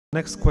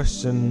Next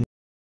question.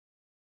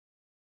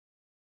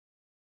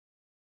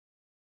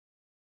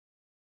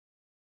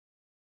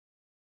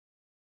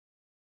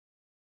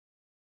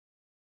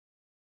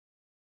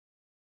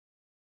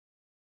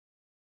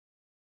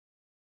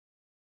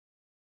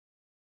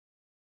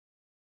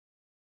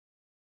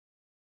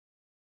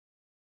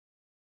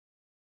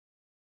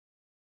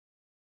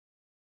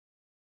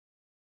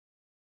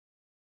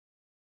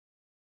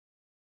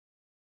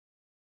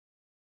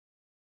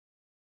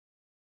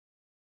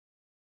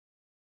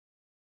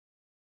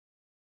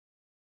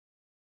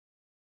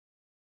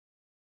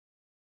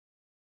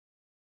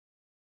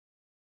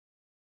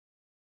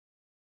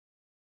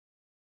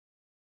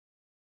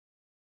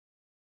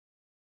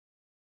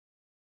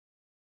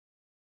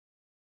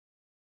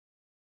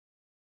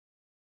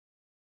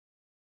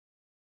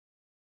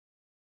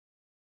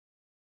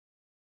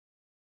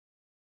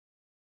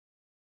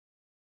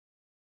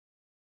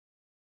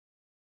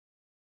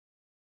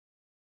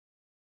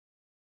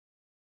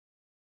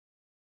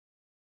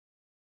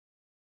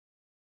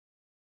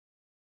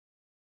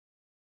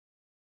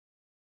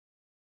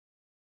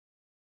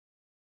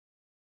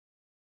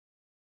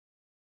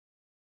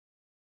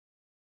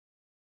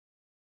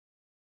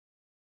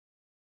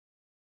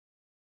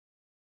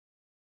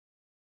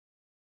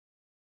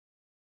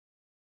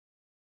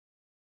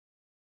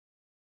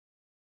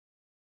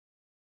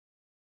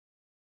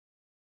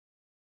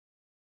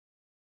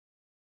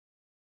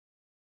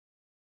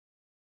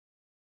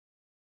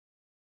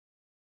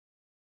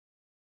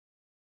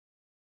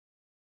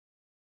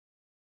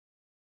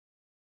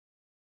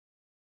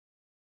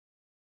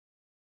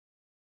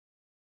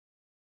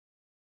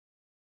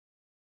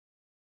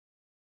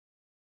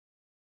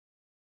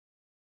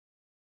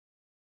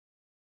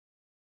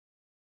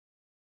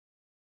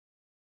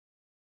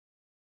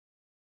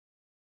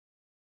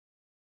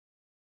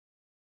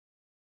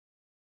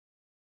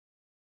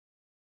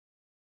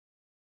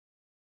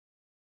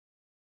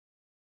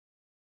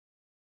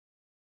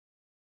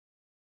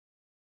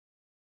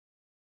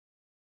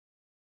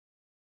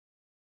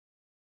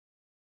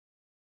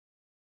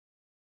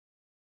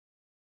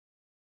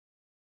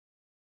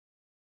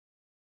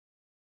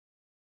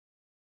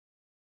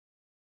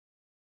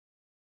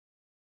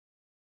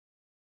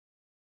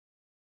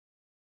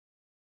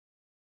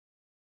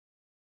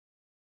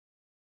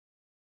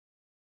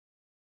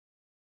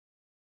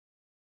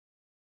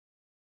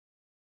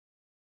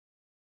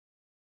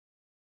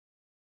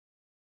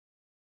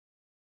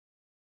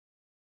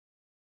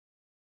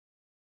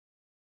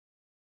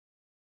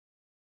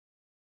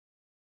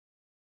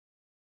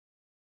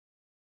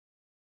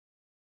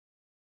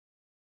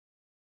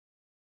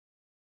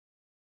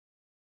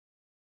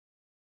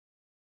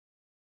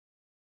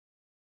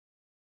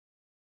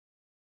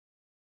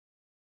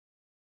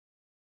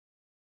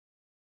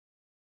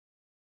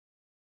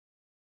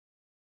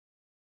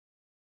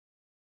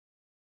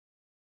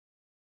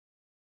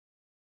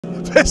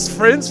 Best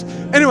friends.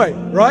 Anyway,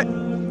 right?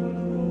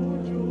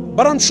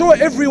 But I'm sure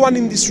everyone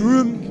in this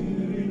room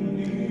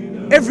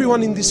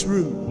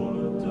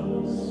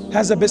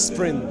has a best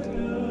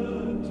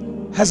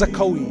friend, has a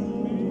kawi,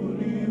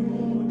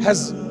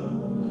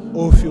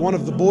 or if you're one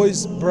of the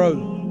boys, bro,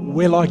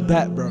 we're like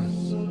that, bro.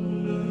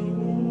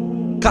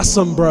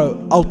 Custom,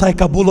 bro. I'll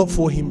take a bullet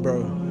for him,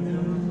 bro.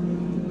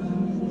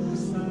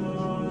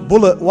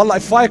 Bullet. Wallah,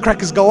 if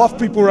firecrackers go off,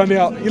 people run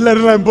out. You let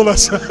alone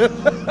bullets.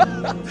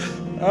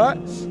 Alright?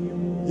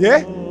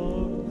 Yeah?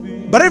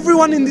 But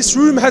everyone in this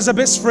room has a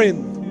best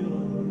friend.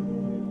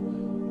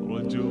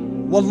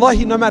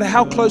 Wallahi, no matter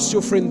how close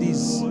your friend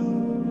is,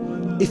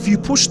 if you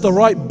push the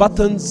right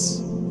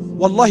buttons,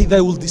 wallahi,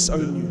 they will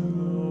disown you.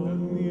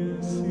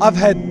 I've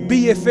had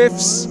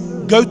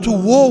BFFs go to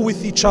war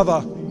with each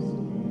other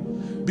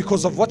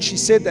because of what she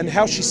said and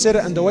how she said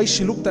it and the way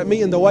she looked at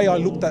me and the way I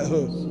looked at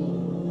her.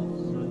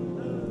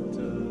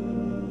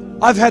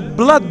 I've had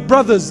blood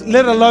brothers,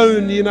 let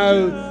alone, you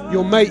know,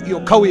 your mate,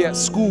 your kawi at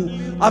school.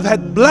 I've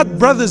had blood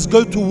brothers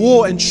go to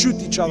war and shoot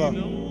each other.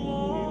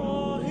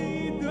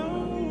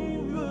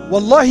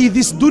 Wallahi,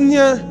 this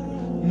dunya,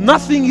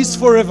 nothing is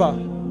forever.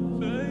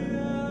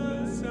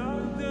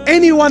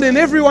 Anyone and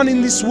everyone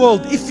in this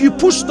world, if you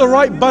push the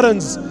right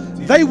buttons,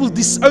 they will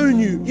disown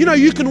you. You know,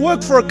 you can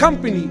work for a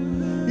company.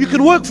 You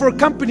can work for a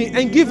company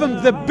and give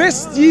them the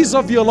best years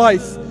of your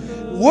life.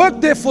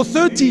 Work there for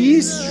 30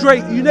 years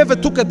straight. You never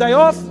took a day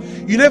off.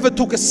 You never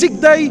took a sick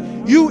day.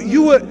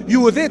 You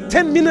were there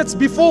 10 minutes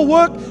before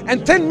work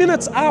and 10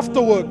 minutes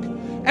after work.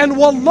 And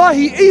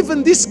wallahi,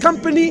 even this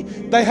company,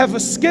 they have a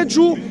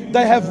schedule,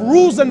 they have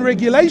rules and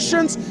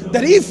regulations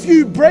that if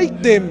you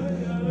break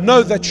them,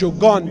 know that you're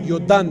gone, you're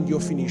done, you're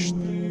finished.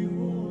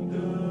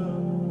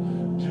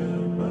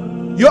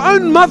 Your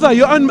own mother,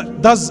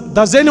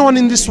 does anyone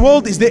in this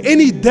world, is there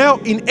any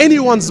doubt in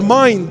anyone's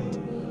mind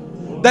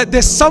that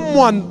there's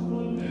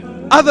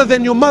someone other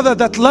than your mother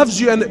that loves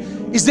you?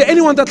 And is there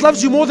anyone that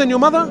loves you more than your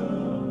mother?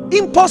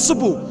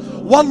 Impossible.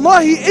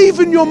 Wallahi,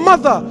 even your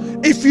mother,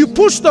 if you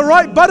push the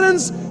right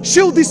buttons,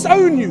 she'll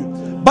disown you.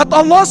 But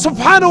Allah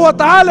subhanahu wa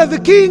ta'ala, the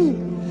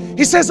King,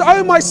 He says,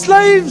 "Oh my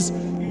slaves,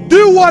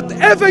 do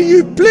whatever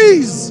you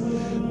please.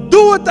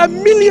 Do it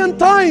 1,000,000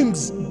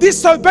 times.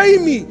 Disobey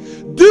me.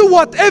 Do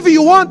whatever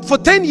you want for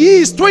 10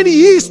 years, 20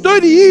 years,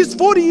 30 years,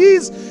 40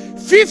 years,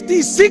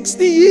 50,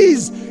 60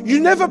 years. You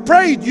never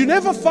prayed, you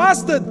never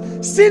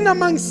fasted, sin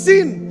among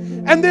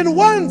sin. And then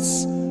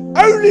once,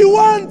 only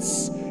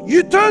once,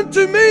 you turn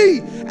to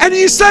me and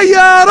you say,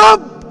 Ya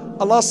Rab.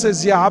 Allah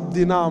says, Ya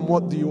Abdi Naam,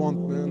 what do you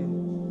want, man?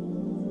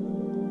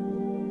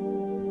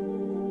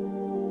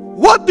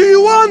 What do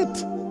you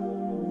want?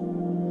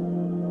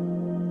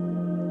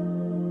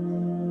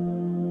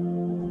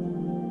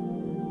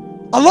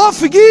 Allah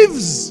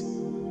forgives.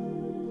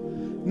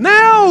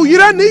 Now you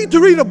don't need to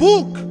read a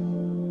book.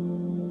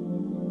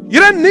 You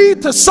don't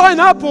need to sign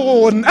up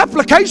or an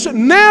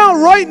application. Now,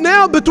 right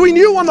now, between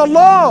you and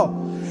Allah.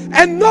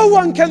 And no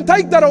one can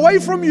take that away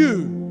from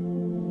you.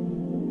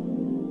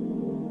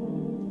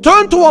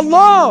 Turn to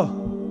Allah.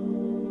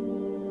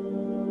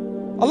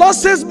 Allah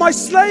says, my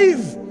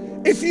slave,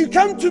 if you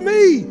come to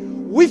me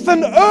with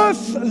an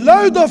earth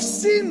load of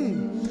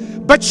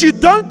sin, but you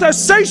don't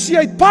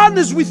associate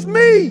partners with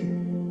me,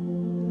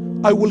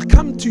 I will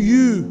come to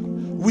you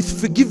with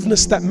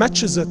forgiveness that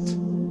matches it.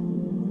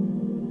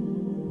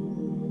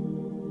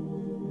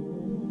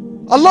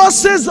 Allah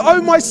says,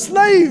 oh my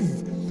slave,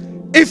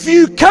 if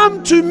you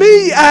come to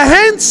me a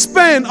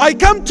handspan, I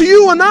come to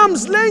you an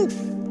arm's length.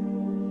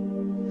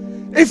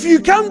 If you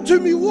come to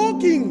me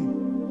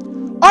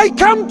walking, I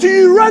come to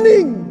you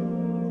running.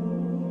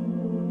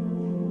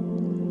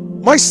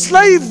 My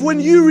slave, when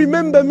you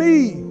remember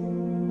me,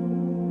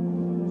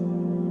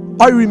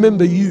 I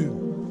remember you.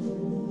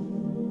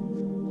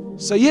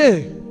 So yeah,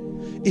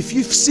 if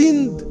you've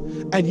sinned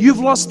and you've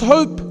lost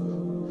hope,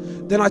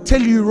 then I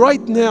tell you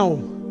right now,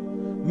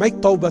 make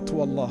tawbah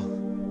to Allah.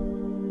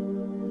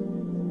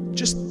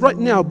 Just right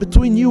now,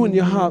 between you and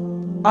your heart,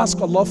 ask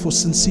Allah for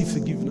sincere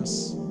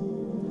forgiveness.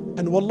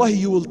 And wallahi,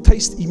 you will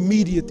taste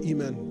immediate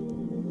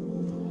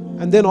iman.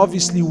 And then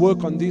obviously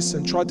work on this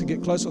and try to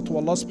get closer to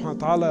Allah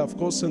subhanahu wa ta'ala, of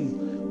course,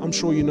 and I'm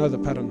sure you know the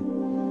pattern.